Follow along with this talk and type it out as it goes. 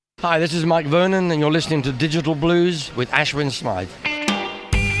Hi, this is Mike Vernon, and you're listening to Digital Blues with Ashwin Smythe.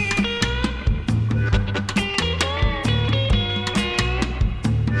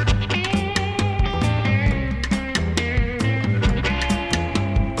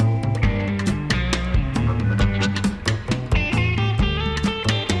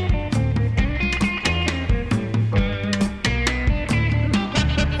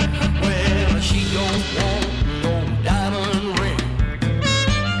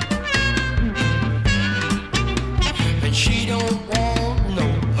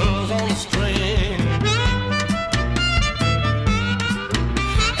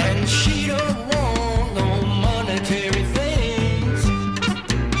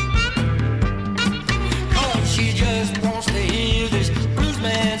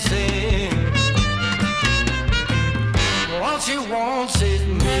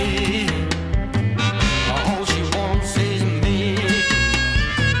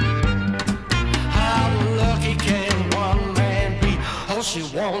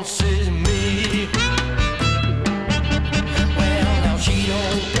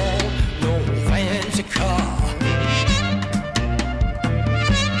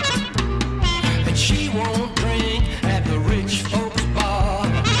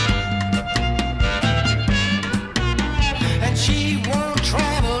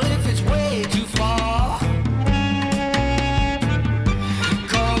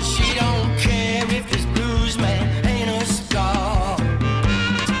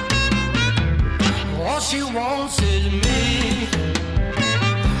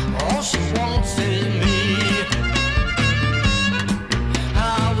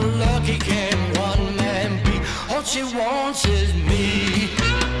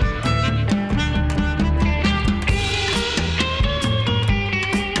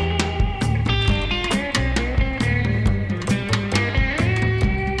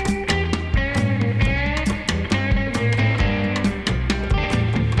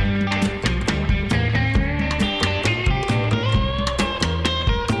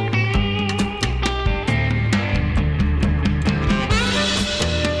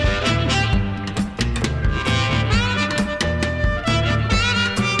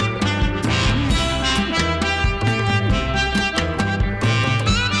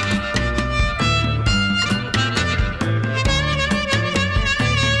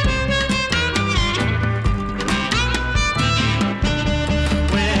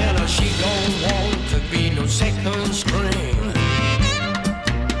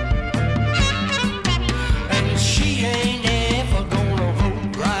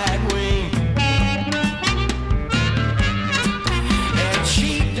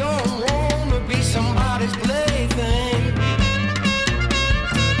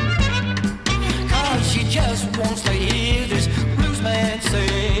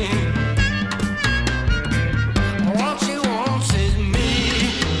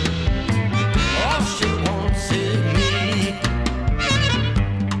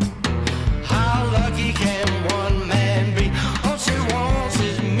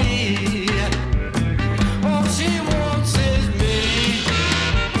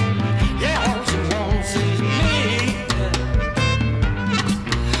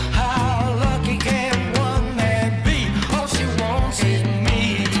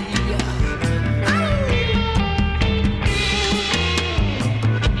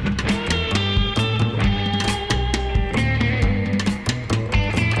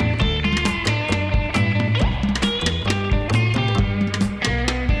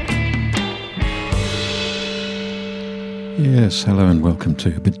 Yes, hello and welcome to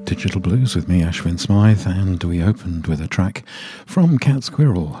Digital Blues with me, Ashwin Smythe, and we opened with a track from Cat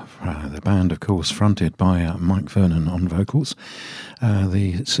Squirrel, the band, of course, fronted by Mike Vernon on vocals.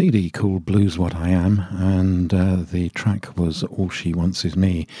 The CD called Blues What I Am, and the track was All She Wants Is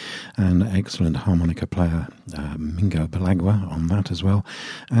Me, an excellent harmonica player, Mingo Belagua, on that as well,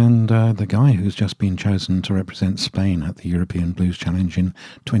 and the guy who's just been chosen to represent Spain at the European Blues Challenge in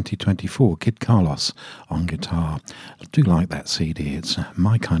 2024, Kid Carlos, on guitar. I do like that CD, it's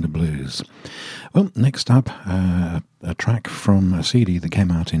my kind of blues. Well, next up, a track from a CD that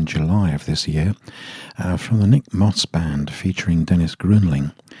came out in July of this year from the Nick Moss Band featuring Dennis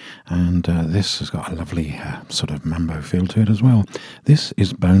Grunling, and this has got a lovely sort of mambo feel to it as well. This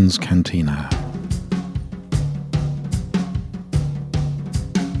is Bones Cantina.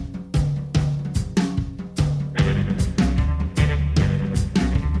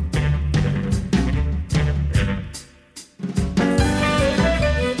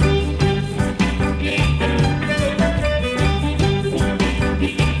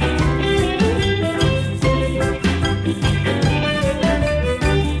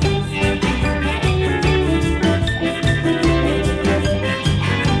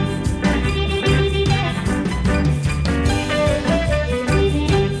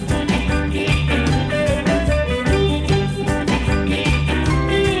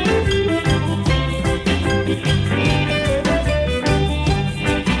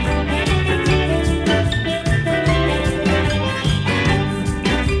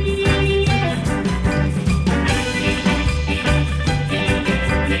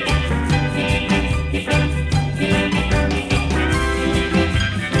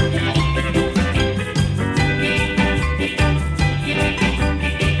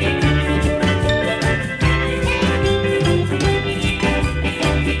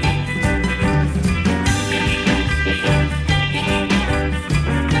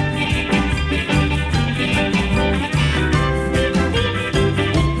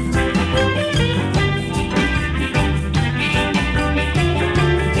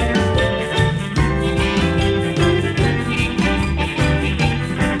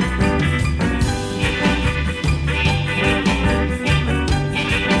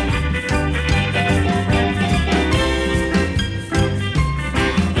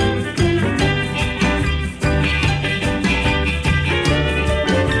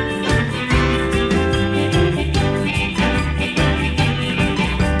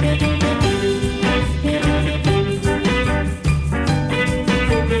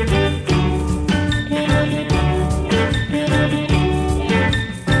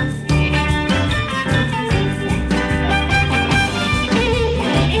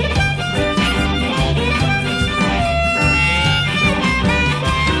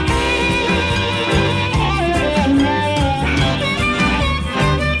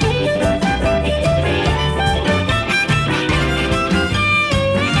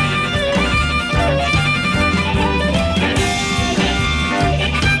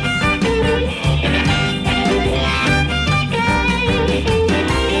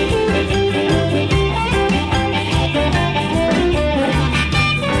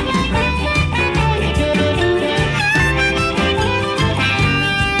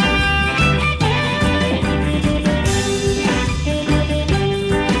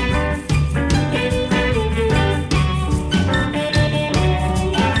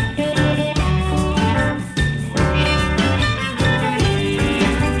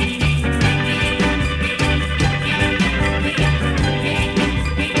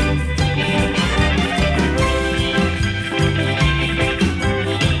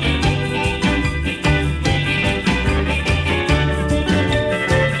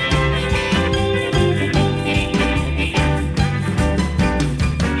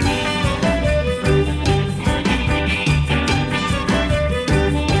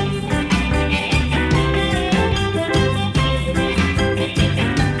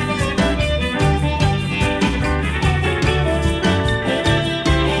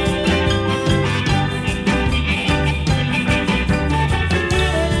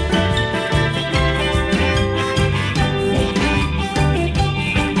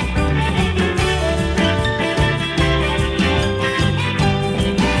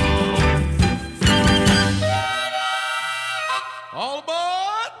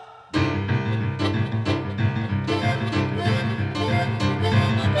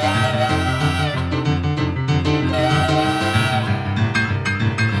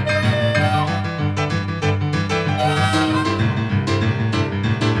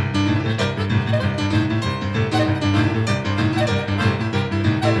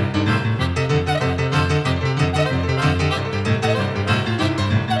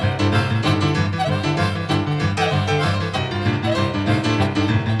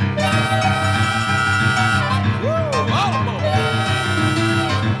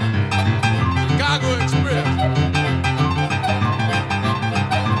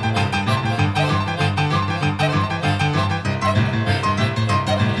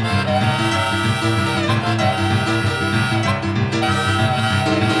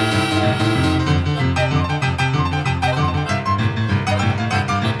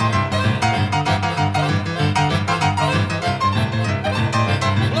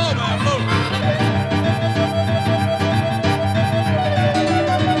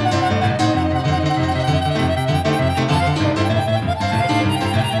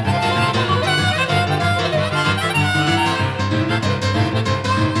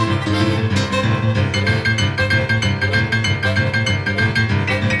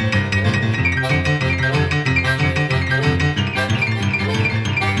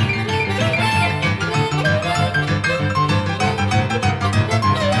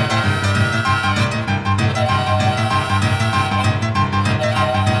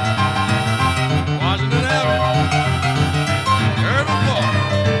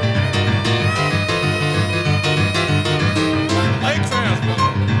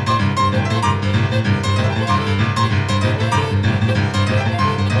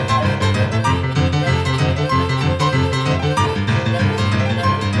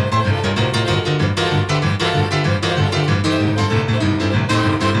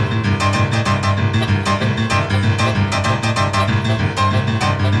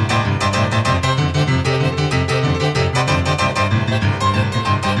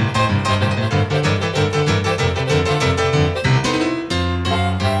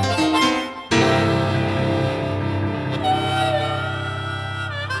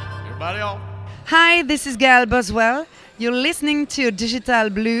 Hi, this is Gail Boswell. You're listening to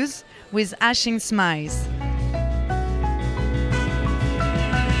Digital Blues with Ashing Smythe.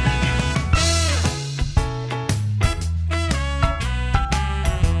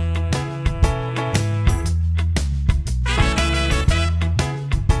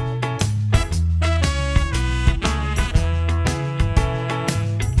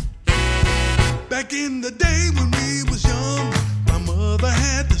 Back in the day when we was young, my mother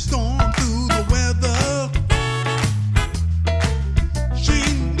had to storm through the weather.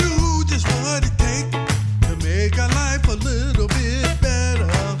 She knew just what it take to make our life a little bit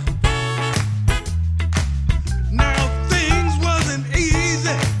better. Now things wasn't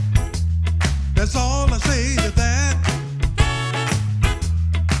easy, that's all I say to that.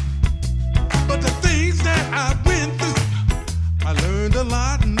 But the things that I went through, I learned a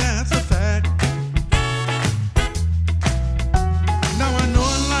lot, and that's a fact. Now I know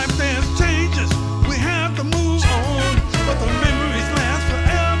in life there's changes, we have to move on, but the memories last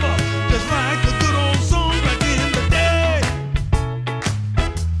forever, just like a good old song back in the day.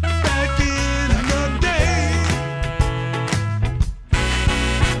 Back in the day,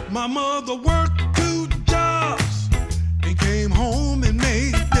 my mother worked 2 jobs and came home and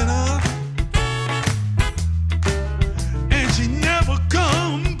made dinner, and she never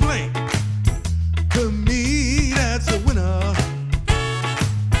complained. To me, that's a winner.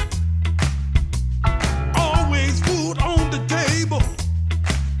 Always food on the table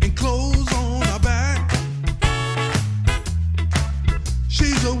and clothes on her back.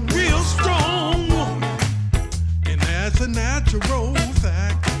 She's a real strong woman, and that's a natural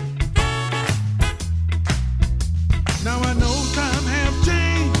fact. Now I know time have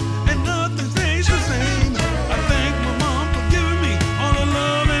changed and nothing stays the same. I thank my mom for giving me all the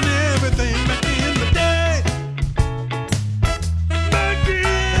love and everything back in the day. Back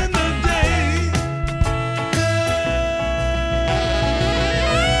in the day.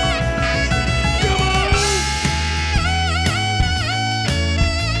 Come on.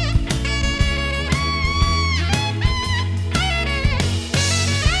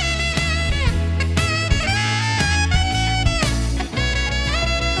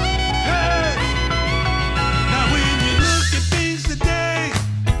 Hey. Now when you look at things today,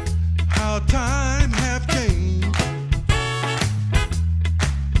 how time have changed.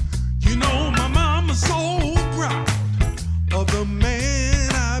 You know my mama's so proud of the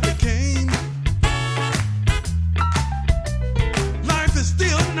man I became. Life is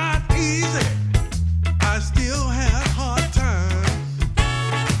still not easy, I still have hard times,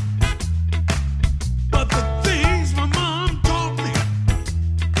 but the things my mom taught me,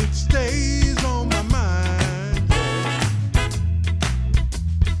 it stays on my mind.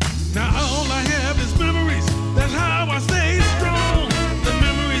 Now all I have is memories, that's how I stay strong. The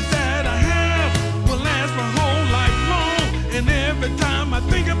memories that I have will last my whole life long, and every time I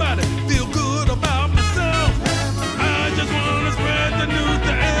think about it, feel good about myself. I just wanna spread the news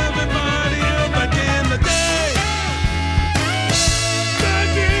to everybody else. Back in the day,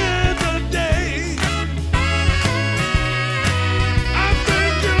 back in the day, I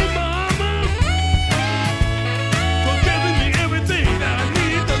thank you, mama, for giving me everything that I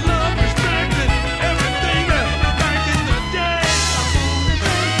need, the love, respect, and everything that back in the day.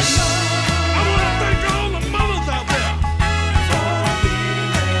 I wanna thank all the mothers out there for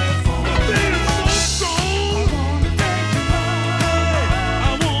being so strong.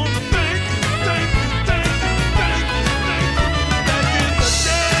 I wanna thank you, thank you, thank you, thank you, thank you. Back in the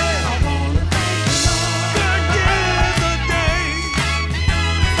day, back in the day,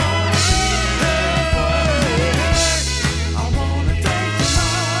 I wanna thank you,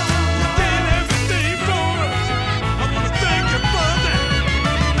 you did everything for us. I wanna thank you for that,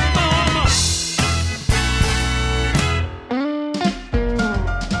 mama.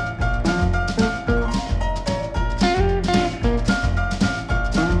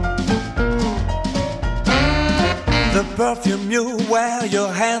 The perfume you wear,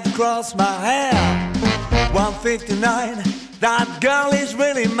 your hand across my hair. 159, that girl is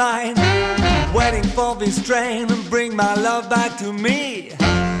really mine. Waiting for this train and bring my love back to me.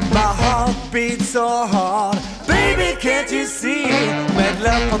 My heart beats so hard, baby, can't you see? Made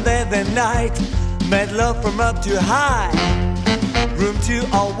love from day and night, made love from up to high. Room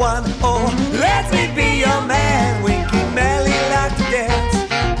 201, oh, let me be your man. Winky Melly like to dance,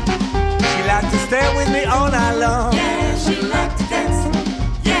 she like to stay with me all night long. Yeah, she liked to dance.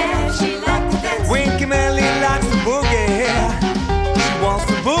 Yeah, she liked to dance. Winky Melly likes to boogie, she wants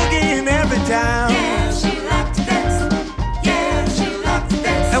to boogie in every town. Yeah, she liked to dance. Yeah, she liked to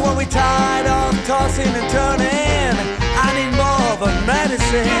dance. And when we tired of tossing and turning, I need more of a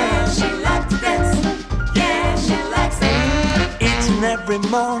medicine. dance. Yeah, she likes to dance. Yeah, she likes it. Each and every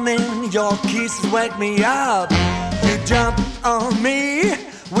morning, your kisses wake me up. You jump on me,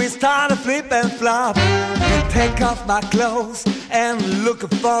 we start to flip and flop. You take off my clothes and look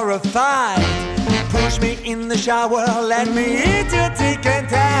for a fight. Push me in the shower, let me eat your tick and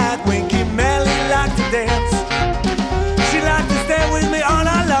tack. Winky Melly like to dance. She like to stay with me all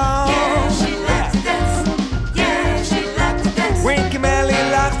along. Yeah, she likes to dance. Yeah, she likes to dance. Winky Melly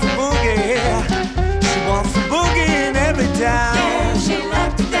likes to boogie. She wants to boogie in every town. Yeah, she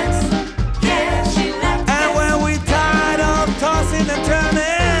likes to dance. Yeah, she likes to And dance. when we tired of tossing and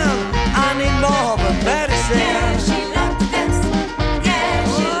turning, I need more of a medicine. Yeah, she likes to dance. Yeah,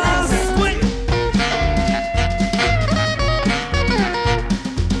 she likes it. Sweet.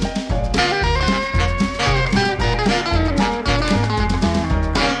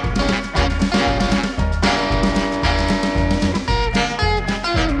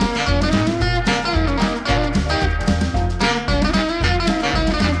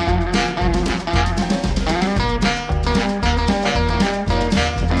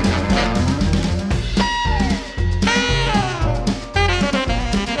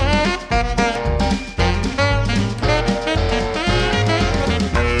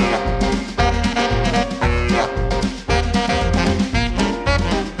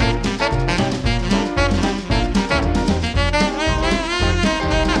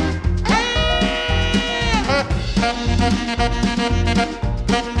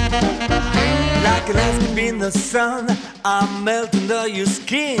 Like an ice cream in the sun, I'm melting under your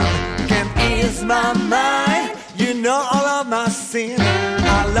skin. Can't ease my mind, you know all of my sin.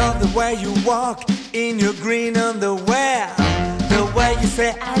 I love the way you walk in your green underwear. The way you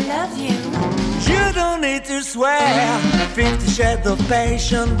say I love you. you don't need to swear. 50 shades of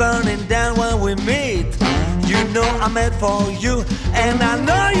passion burning down when we meet. You know I'm made for you, and I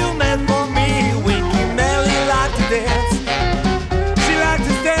know you made for me. Winky Melly like to dance. She like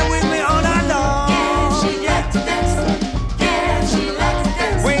to stay with me all night long. Yeah, she likes to dance. Yeah, she likes to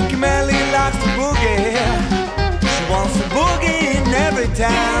dance. Winky Melly likes to boogie. She wants to boogie in every Yeah,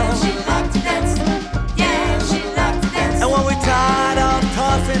 town. she likes to dance. Yeah, she likes to dance. And when we're tired of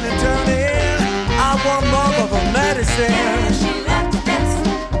tossing and turning, I want more of a medicine. Yeah, she likes to dance.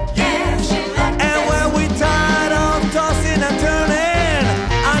 Yeah, she likes to And dance. when we tired of tossing and turning,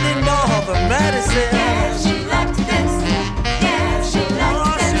 I need more of a medicine. Yeah, she likes to dance. Yeah, she likes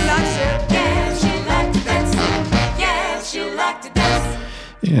Oh, to she dance. likes it. Yeah, she likes to dance. Yeah, she likes to dance.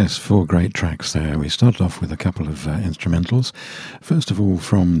 Yes, 4 great tracks there. We started off with a couple of instrumentals. First of all,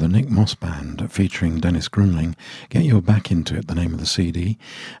 from the Nick Moss Band featuring Dennis Grunling, Get Your Back Into It, the name of the CD,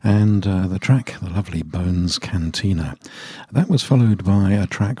 and the track, the lovely Bones Cantina. That was followed by a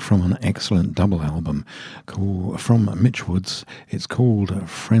track from an excellent double album from Mitch Woods. It's called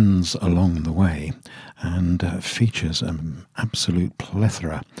Friends Along the Way, and features an absolute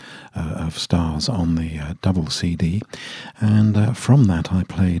plethora of stars on the double CD. And from that I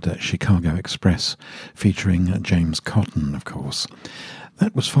played Chicago Express, featuring James Cotton, of course.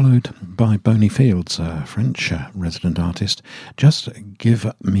 That was followed by Boney Fields, a French resident artist. Just Give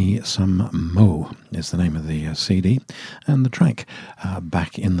Me Some Mo is the name of the CD, and the track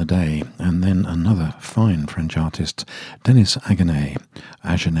Back in the Day. And then another fine French artist, Denis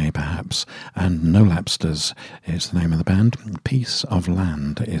Agenet perhaps, and No Lapsters is the name of the band. Piece of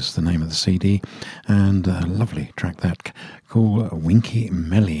Land is the name of the CD, and a lovely track that called Winky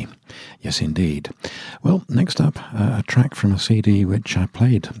Melly. Yes, indeed. Well, next up, a track from a CD which I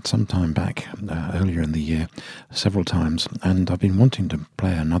played some time back, earlier in the year, several times, and I've been wanting to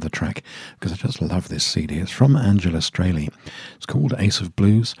play another track because I just love this CD. It's from Angela Straley. It's called Ace of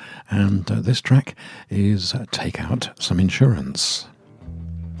Blues, and this track is Take Out Some Insurance.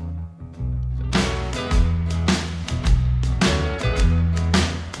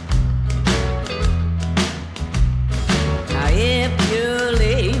 Now if you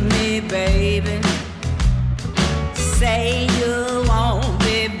leave me, baby, say you won't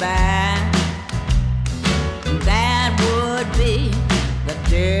be back, that would be the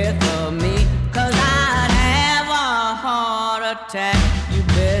death of me, 'cause I'd have a heart attack. You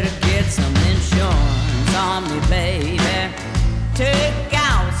better get some insurance on me, baby. Take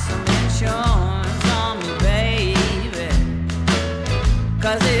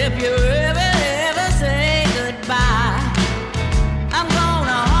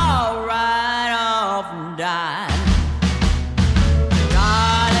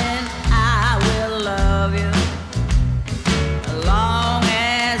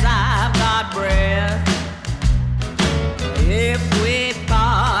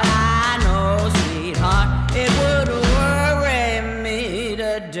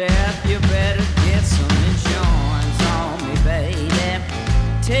death, you better get some insurance on me, baby.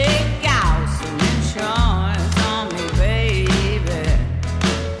 Take out some insurance on me, baby.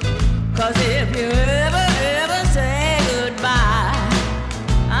 'Cause if you ever say goodbye,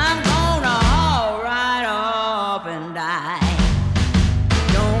 I'm gonna haul right off and die.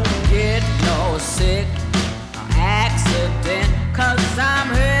 Don't get no sick accident, 'cause I'm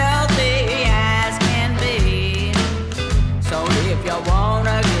healthy as can be. So if you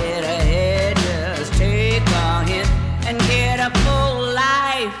wanna get ahead, just take a hint and get a full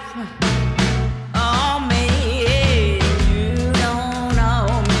life on me. You don't know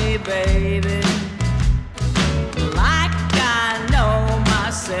me, baby, like I know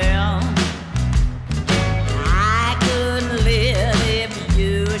myself. I couldn't live if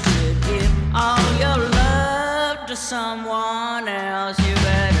you should give all your love to someone else. You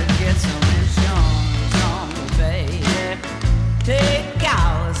better get some insurance on me, baby. Take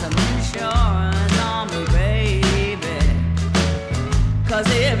out some insurance on me, baby. 'Cause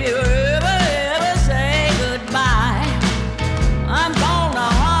if you ever say goodbye, I'm gonna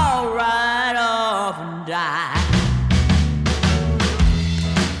haul right off and die.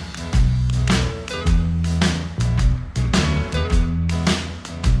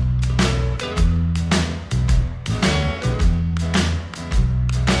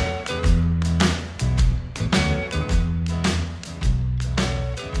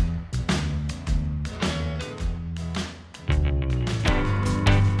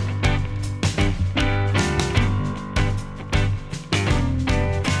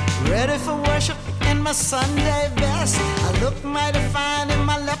 Ready for worship in my Sunday best. I look mighty fine in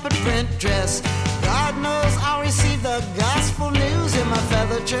my leopard print dress. God knows I'll receive the gospel news in my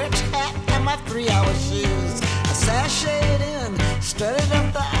feather church hat and my 3-hour shoes. I sashayed in, strutted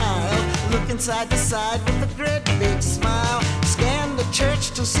up the aisle, looking side to side with a great big smile. Scanned the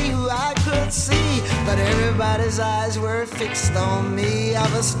church to see who I could see, but everybody's eyes were fixed on me. I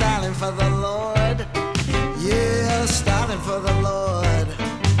was styling for the Lord. Yeah, styling for the Lord.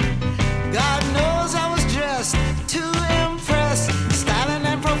 God knows I was dressed to impress, styling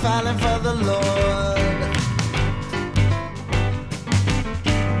and profiling for the Lord.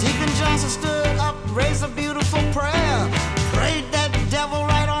 Deacon Johnson stood up, raised a beautiful prayer, prayed that devil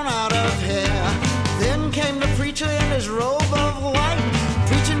right on out of here. Then came the preacher in his robe of white,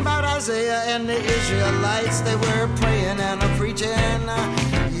 preaching about Isaiah and the Israelites. They were praying and a-preaching,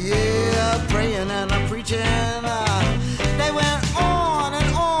 yeah, praying and a-preaching. They went on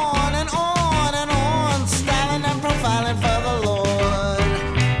and on and on and on, styling and profiling for the Lord.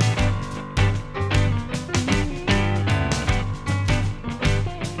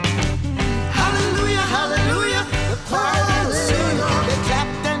 Hallelujah, hallelujah, the choir would sing. They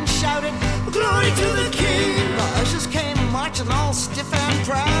clapped and shouted, glory to the King. The ushers came marching all stiff and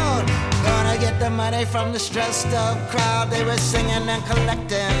proud, gonna get the money from the stressed up crowd. They were singing and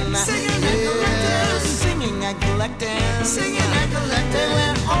collecting, singing and collecting, singing and collecting, singing and collecting. They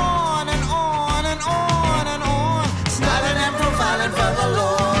went on and on and on and on, styling and profiling for the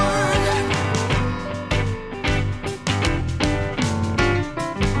Lord.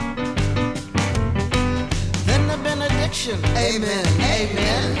 Then the benediction, amen,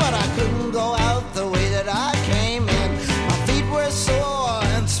 amen. But I couldn't go out the way that I came in. My feet were sore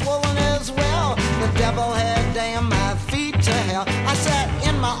and swollen as well. The devil had damned my feet to hell. I sat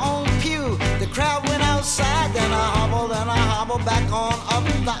in my own pew, the crowd went outside. Then I hobbled back on up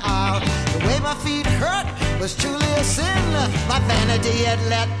the aisle. The way my feet hurt was truly a sin. My vanity had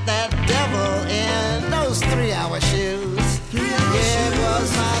let that devil in. Those 3-hour shoes, yeah, it was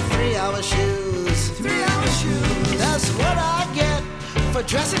my 3-hour shoes. 3-hour shoes. That's what I get for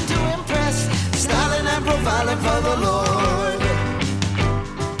dressing to impress, styling and profiling for the Lord.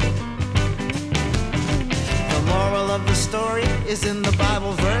 The moral of the story is in the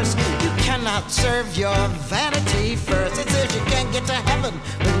Bible verse. You cannot serve your vanity first. It says you can't get to heaven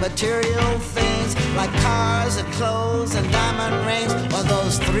with material things like cars and clothes and diamond rings, or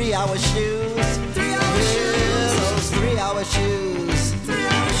those 3-hour shoes. 3-hour shoes. Those 3-hour shoes.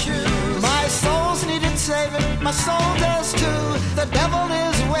 3-hour shoes. My soul's needed saving, my soul does too. The devil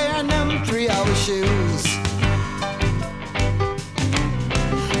is wearing them 3-hour shoes.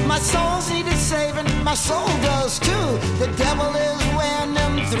 My soul's needed saving, my soul does too. The devil is wearing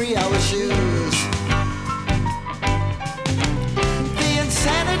them 3-hour shoes. The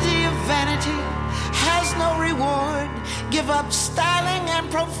insanity of vanity has no reward. Give up styling and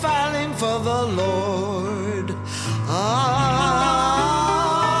profiling for the Lord. Amen.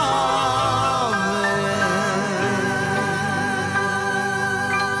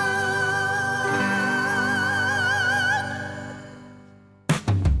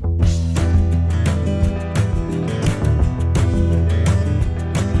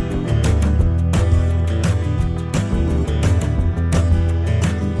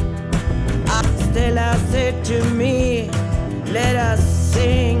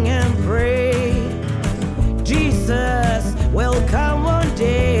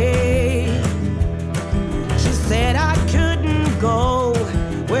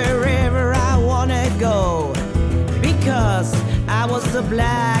 was a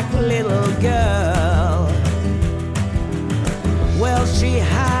black little girl. Well, she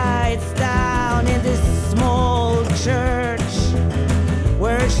hides down in this small church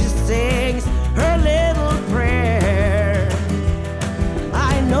where she sings her little prayer.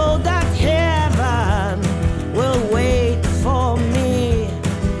 I know that heaven will wait for me.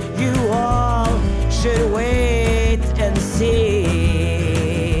 You all should wait and see.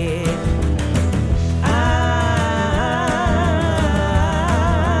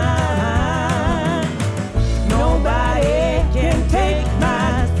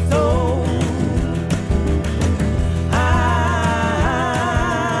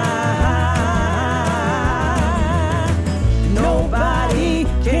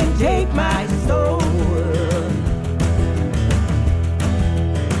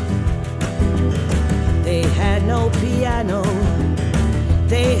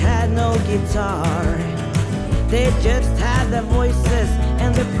 They had no guitar. They just had their voices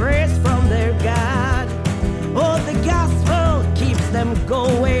and the praise from their God. Oh, the gospel keeps them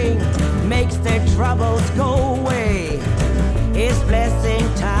going, makes their troubles go away. It's blessing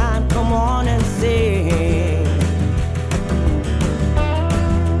time, come on and sing.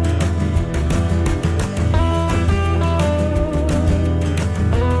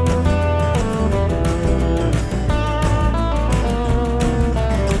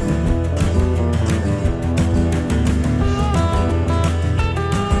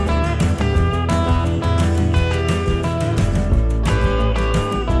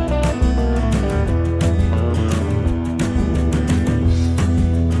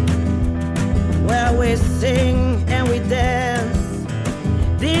 We sing and we dance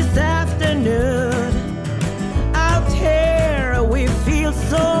this afternoon. Out here we feel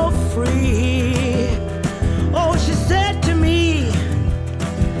so free. Oh, she said to me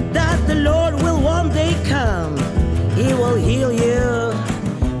that the Lord will one day come. He will heal you.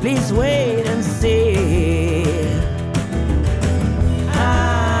 Please wait and see.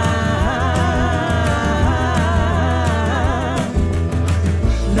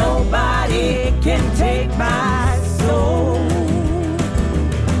 Nobody can take my soul.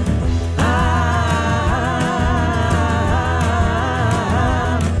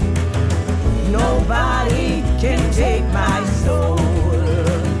 Nobody can take my soul.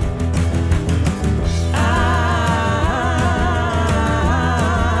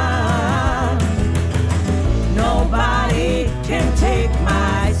 Nobody can take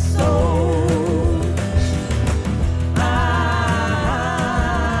my soul.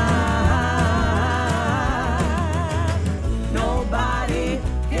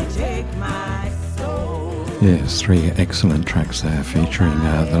 Yes, three excellent tracks there featuring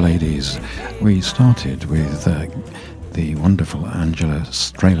the ladies. We started with the wonderful Angela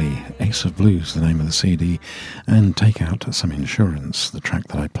Straley, Ace of Blues, the name of the CD, and Take Out Some Insurance, the track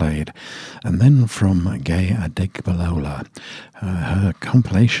that I played. And then from Gay Adegbalola, her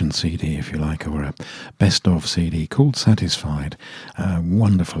compilation CD, if you like, or a best of CD called Satisfied. A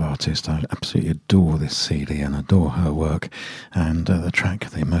wonderful artist. I absolutely adore this CD and adore her work. And the track,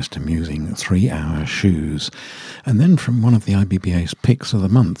 the most amusing 3-hour shoes. And then from one of the IBBA's picks of the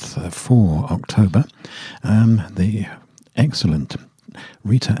month for October, the excellent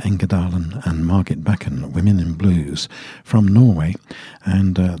Rita Engedalen and Margit Bakken, Women in Blues from Norway,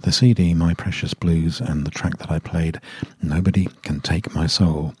 and the CD My Precious Blues, and the track that I played, Nobody Can Take My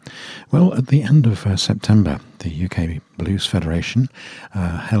Soul. Well, at the end of September, the UK Blues Federation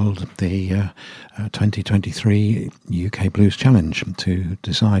held the 2023 UK Blues Challenge to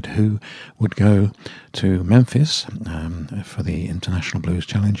decide who would go to Memphis for the International Blues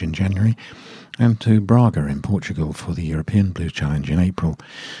Challenge in January, and to Braga in Portugal for the European Blues Challenge in April.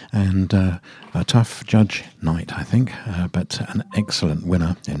 And a tough judge night, I think, but an excellent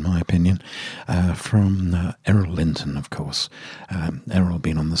winner, in my opinion, from Errol Linton, of course. Errol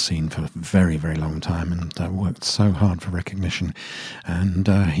been on the scene for a very, very long time and worked so hard for recognition. And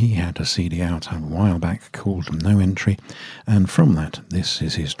he had a CD out a while back called No Entry. And from that, this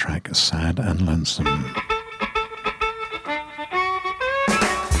is his track, Sad and Lonesome.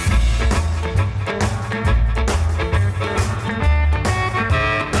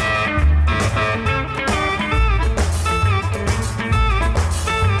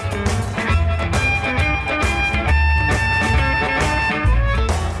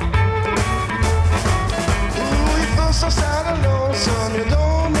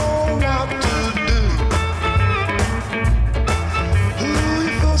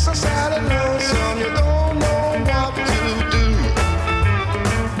 So sad and lonesome, you don't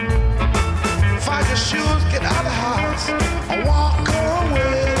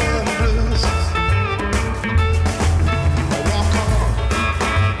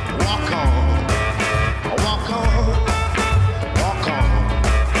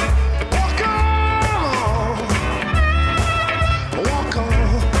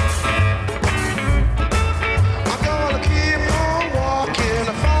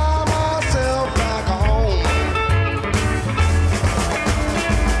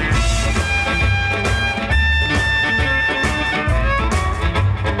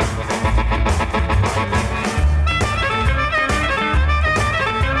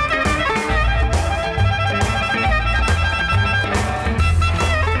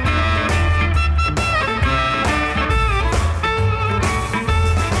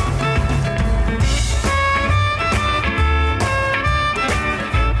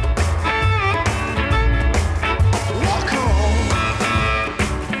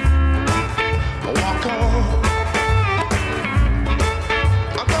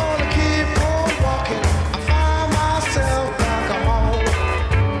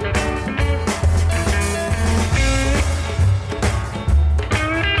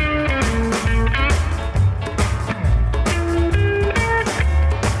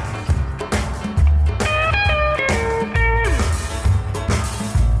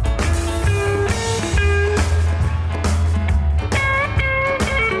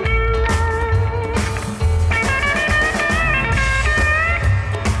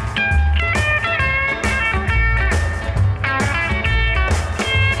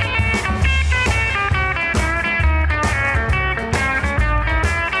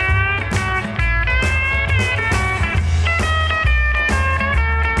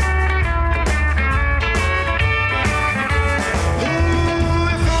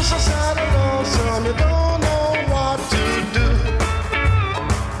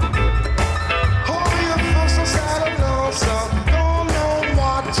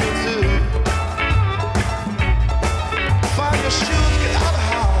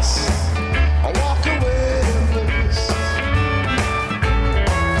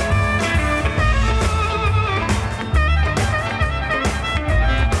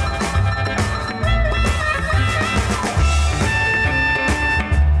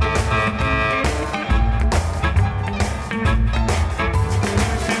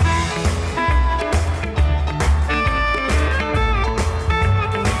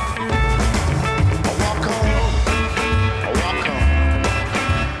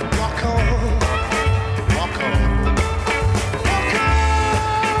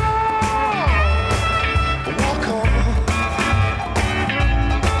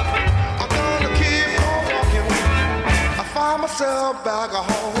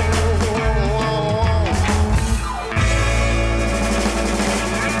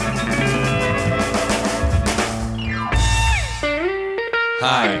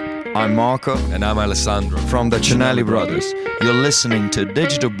Hi, I'm Marco. And I'm Alessandro. From the Cinelli Brothers. You're listening to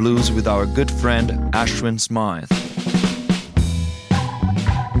Digital Blues with our good friend Ashwin Smythe.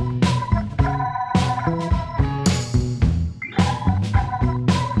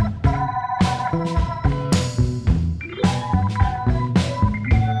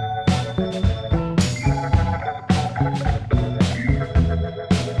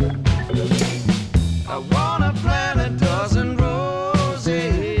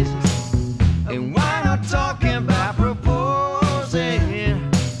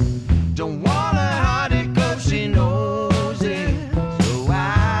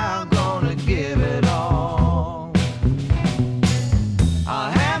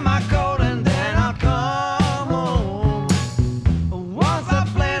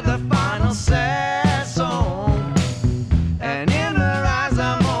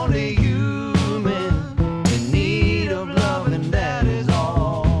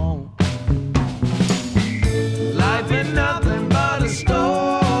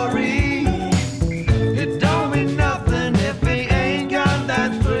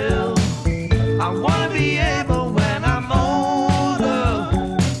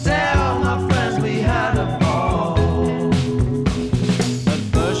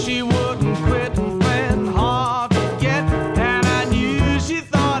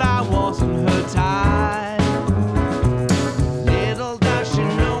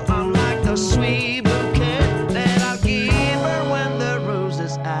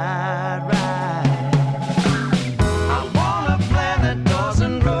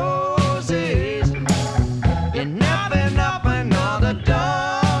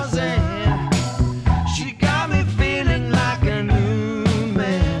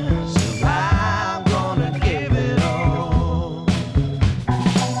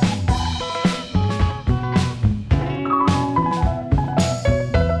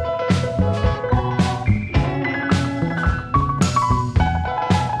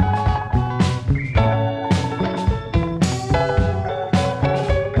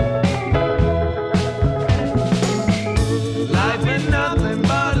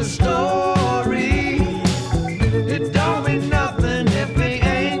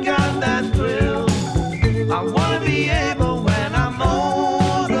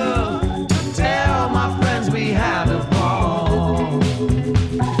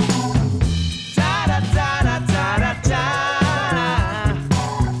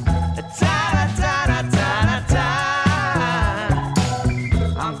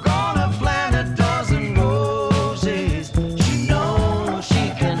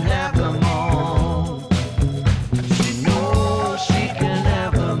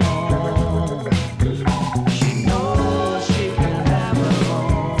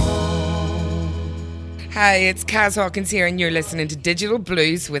 Hi, it's Kaz Hawkins here, and you're listening to Digital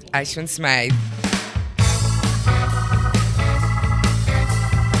Blues with Ashwin Smythe.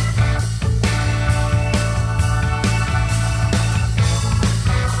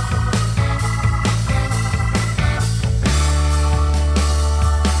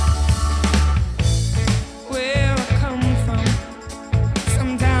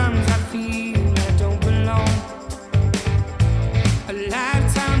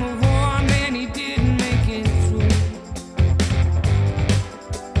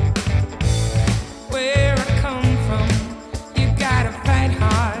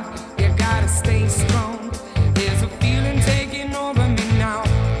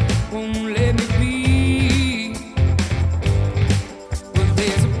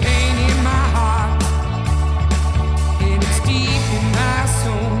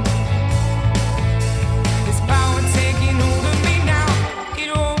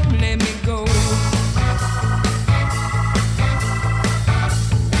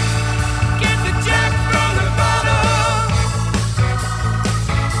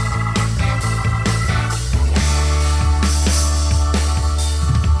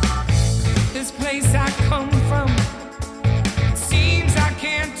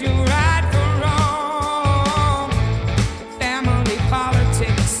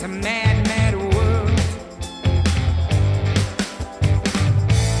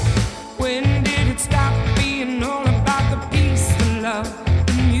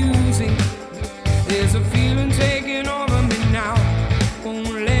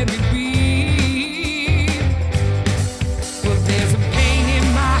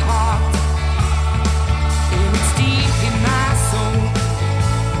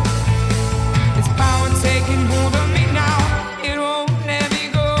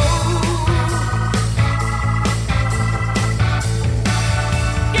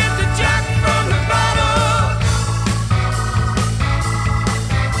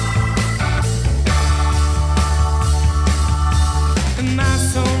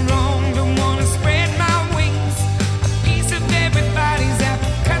 so wrong? Don't wanna spread my wings. A piece of everybody's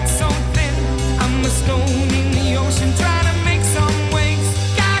apple cut so thin. I'm a stone in the ocean trying to make some waves.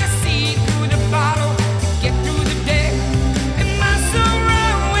 Gotta see through the bottle to get through the day. Am I so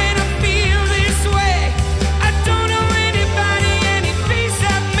wrong when I feel this way? I don't know anybody, any piece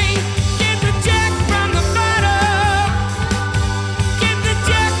of me. Get the jack from the bottle. Get the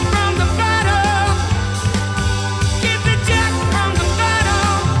jack from the bottle. Get the jack from the bottle.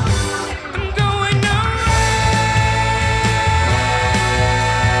 I'm going away.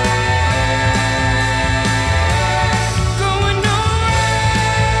 Going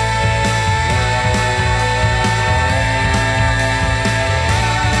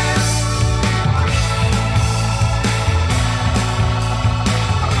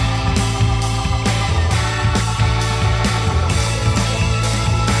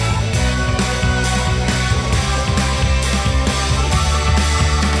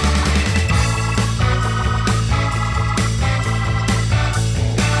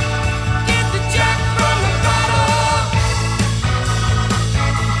Get the jack from the bottle.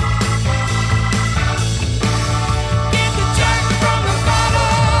 Get the jack from the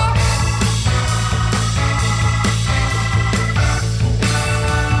bottle.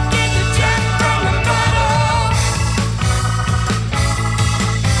 Get the jack from the bottle.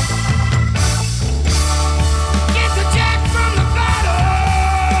 Get the jack from the bottle.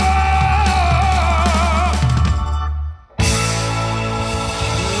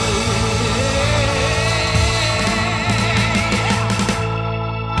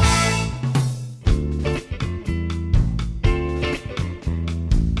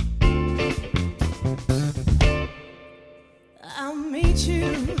 I'll meet you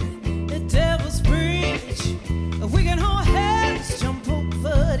at Devil's Bridge. We can hold hands, jump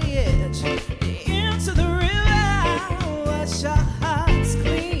over the edge into the river, wash our hearts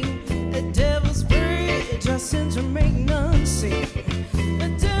clean. At Devil's Bridge, our sins remain unseen.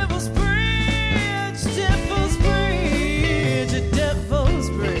 At Devil's Bridge, Devil's Bridge, at Devil's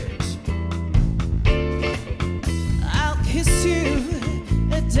Bridge. I'll kiss you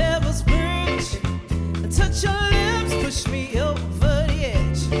at Devil's Bridge. Touch your lips, push me over the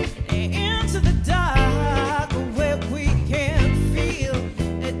edge into the dark where we can feel.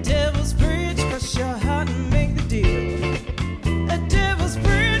 At Devil's Bridge, crush your heart and make the deal. At Devil's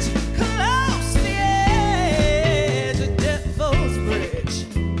Bridge, close to the edge. At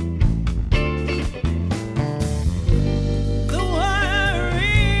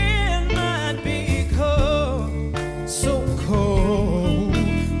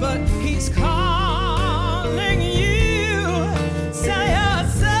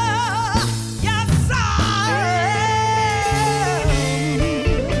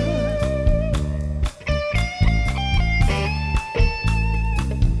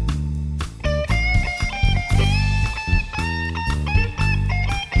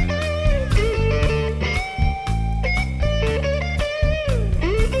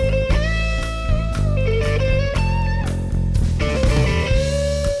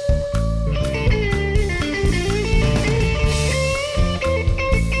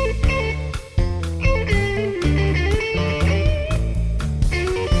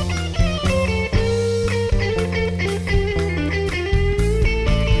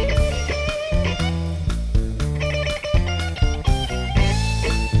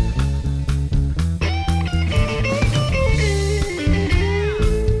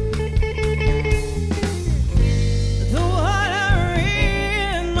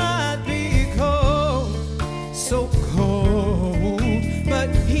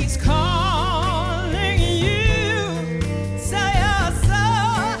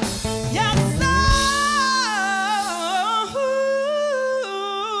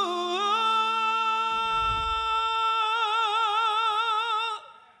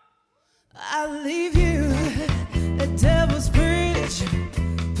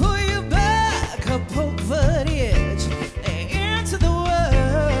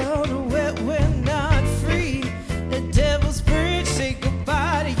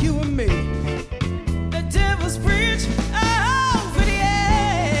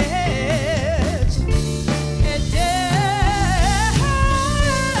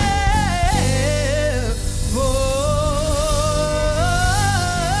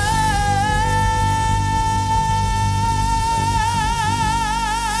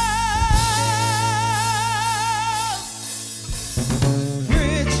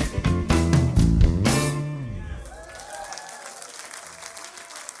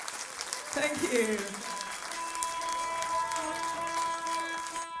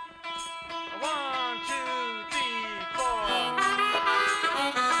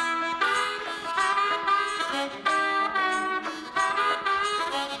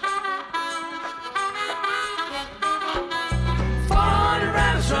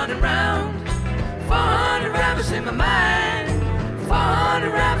my mind.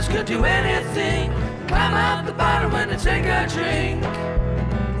 400 rabbits could do anything. Climb out the bottle when they take a drink.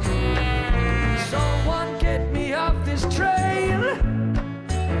 Someone get me off this trail.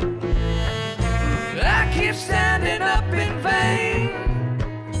 I keep standing up in vain.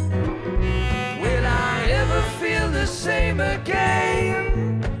 Will I ever feel the same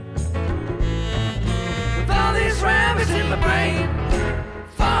again? With all these rabbits in my brain.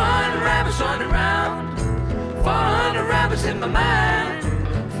 400 rabbits running around. 400 rabbits in my mind.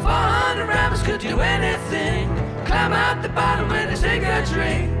 400 rabbits could do anything. Climb out the bottom when they take a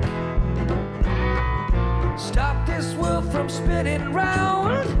drink. Stop this world from spinning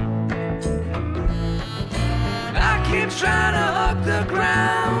round. I keep trying to hug the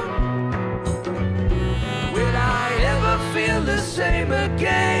ground. Will I ever feel the same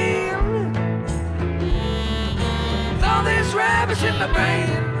again? With all these rabbits in my brain.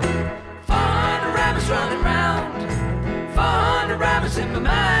 400 rabbits running round. 400 rabbits in my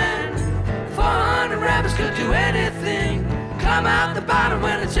mind. 400 rabbits could do anything. Climb out the bottom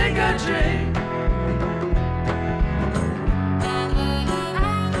when they take a drink.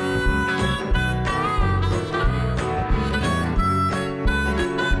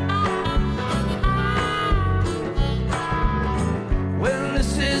 Well,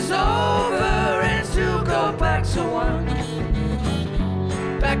 this is over and to go back to one.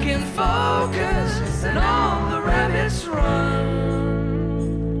 Back in focus and all the rabbits run.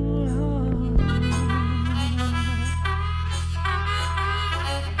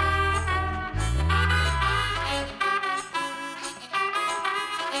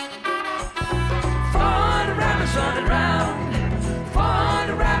 400 rabbits running round.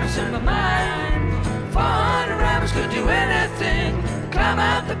 400 rabbits in my mind. 400 rabbits could do anything. Climb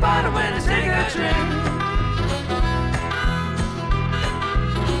out the bottom when they take a drink.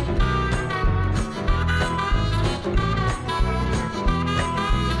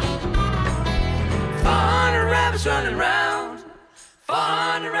 Running round.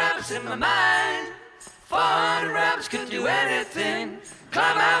 400 rabbits in my mind. 400 rabbits could do anything.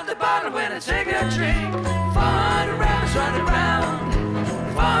 Climb out the bottle when I take a drink. 400 rabbits running round.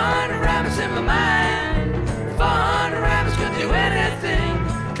 400 rabbits in my mind. 400 rabbits could do anything.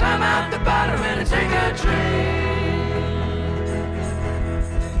 Climb out the bottle when I take a drink.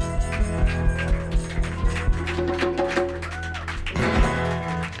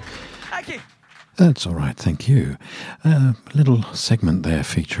 Thank you. That's all right, thank you. A little segment there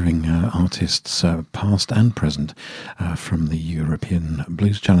featuring artists past and present from the European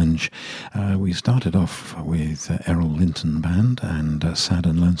Blues Challenge. We started off with Errol Linton Band and Sad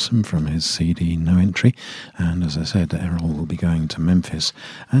and Lonesome from his CD No Entry. And as I said, Errol will be going to Memphis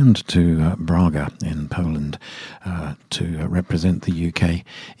and to Braga in Poland to represent the UK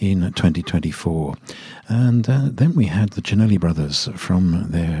in 2024. And then we had the Ginelli Brothers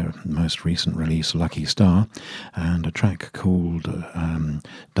from their most recent release, Lucky Star, and a track called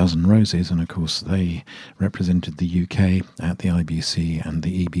Dozen Roses, and of course they represented the UK at the IBC and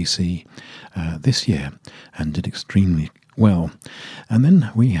the EBC this year and did extremely well. And then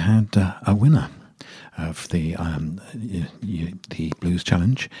we had a winner of the Blues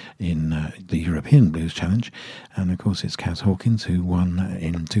Challenge in the European Blues Challenge, and of course it's Kaz Hawkins, who won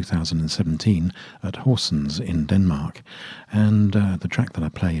in 2017 at Horsens in Denmark. And the track that I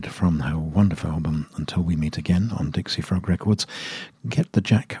played from her wonderful album Until We Meet Again on Dixie Frog Records, Get the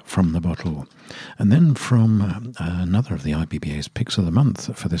Jack from the Bottle. And then from another of the IBBA's picks of the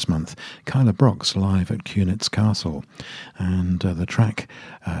month for this month, Kyla Brox live at Kunitz Castle, and the track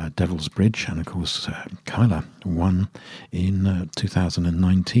Devil's Bridge. And of course Kyla won in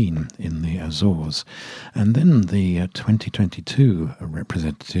 2019 in the Azores. And then the 2022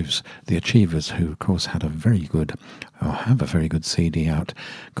 representatives, the Achievers, who of course had a very good, or have a very good CD out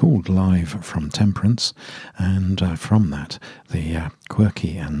called Live from Temperance, and from that the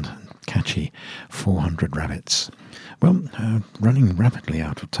quirky and catchy 400 Rabbits. Well, running rapidly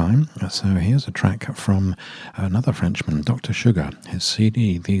out of time, so here's a track from another Frenchman, Dr. Sugar, his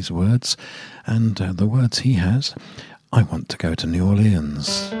CD, These Words, and the words he has: I want to go to New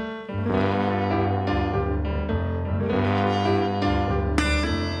Orleans.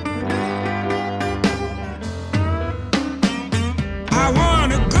 I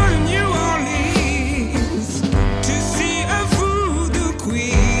wanna go to New Orleans to see a voodoo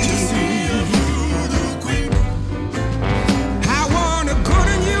queen. I wanna go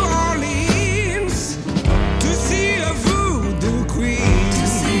to New Orleans to see a voodoo queen.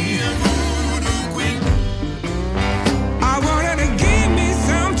 I want her to give me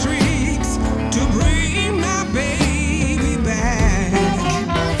some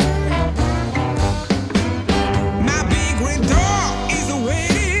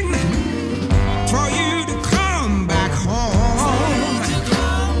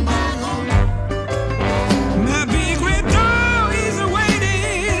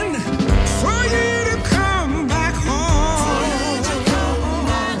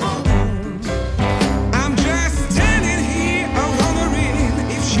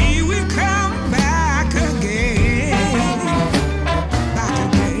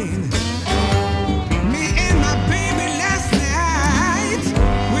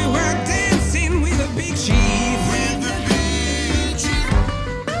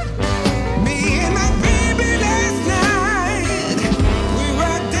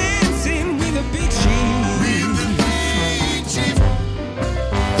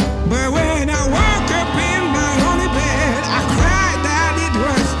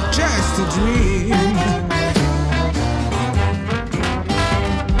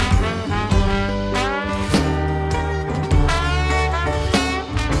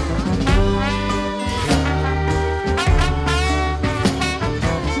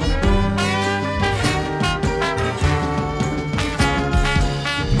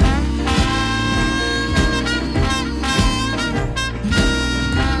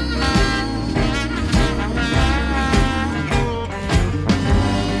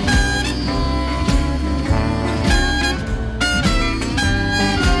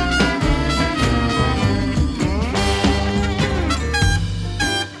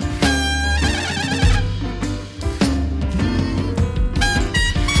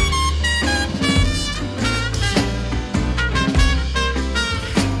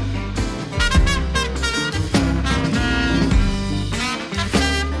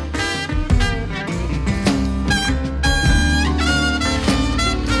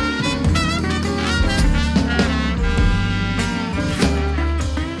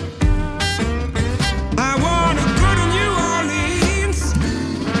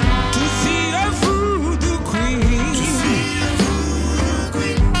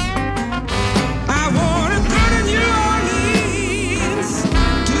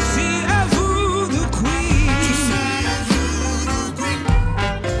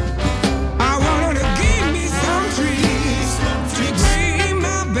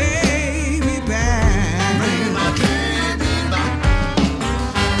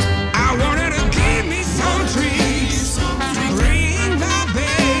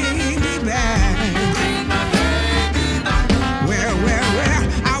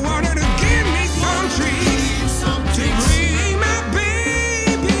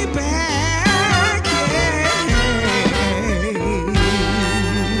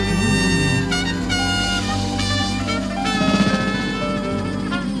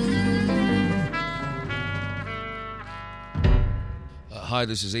Hi,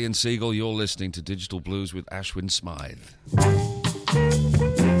 this is Ian Siegel. You're listening to Digital Blues with Ashwin Smythe.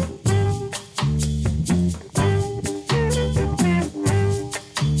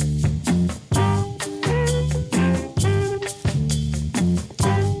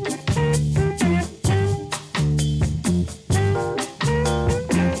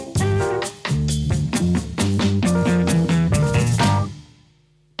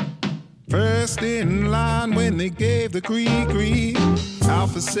 First in line when they gave the Cree,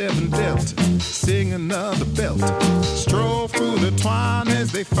 Alpha 7 Delta, sing another belt. Stroll through the twine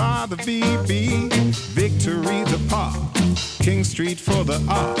as they fire the VB. Victory the pop, King Street for the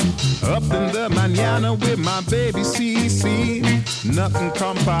R. Up in the mañana with my baby CC. Nothing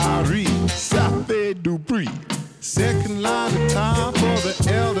compare, Safe Dubris. Second line of time for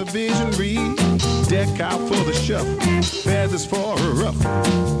the L Division read. Deck out for the shuffle, feathers for a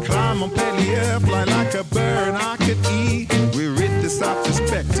ruffle. Climb on Pellier, fly like a bird I could eat. We rid this off the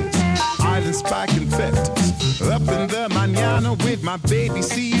specters, island spike infectors. Up in the mañana with my baby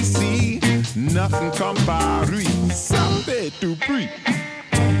CC. Nothing compare, Safe Dubris.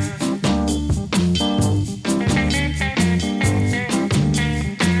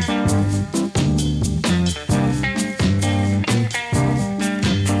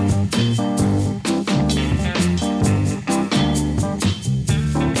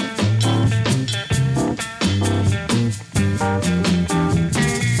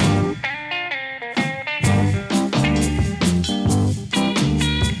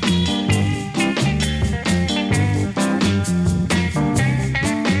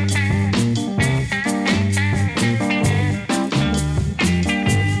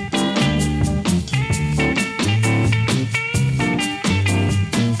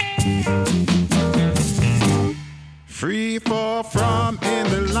 Free for from in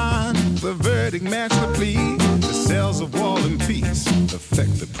the line, the verdict match the plea. The cells of War and Peace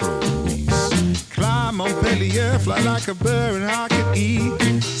affect the progress. Climb on Pellier, fly like a bird and I could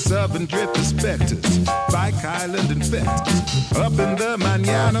eat. Southern drift specters, Bike Island infectors. Up in the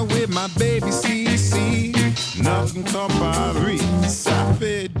mañana with my baby CC. Nothing compare,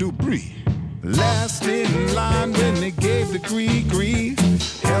 Safe Dubris. Last in line when they gave the Cree,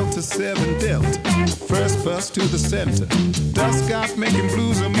 Delta 7 Delta, first bus to the center. Dusk off making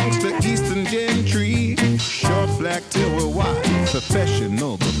blues amongst the eastern gentry. Short black till we're white,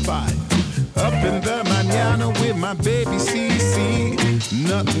 professional but fine. Up in the mañana with my baby CC.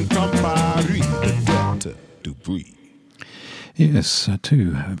 Nothing compare, the Delta Dubris. Yes,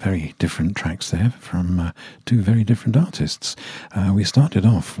 two very different tracks there from two very different artists. We started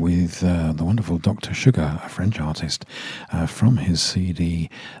off with the wonderful Dr. Sugar, a French artist, from his CD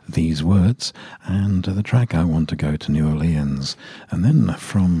These Words, and the track I Want to Go to New Orleans. And then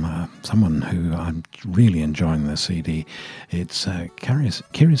from someone who I'm really enjoying the CD, it's Kiris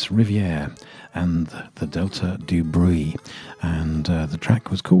Rivière and the Delta Dubris, and the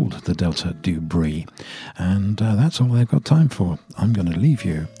track was called the Delta Dubris, and that's all they've got time for. I'm going to leave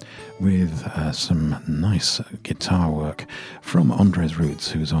you with some nice guitar work from Andres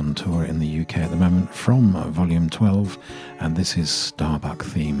Roots, who's on tour in the UK at the moment, from Volume 12, and this is Starbuck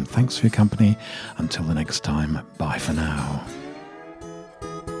Theme. Thanks for your company. Until the next time, bye for now.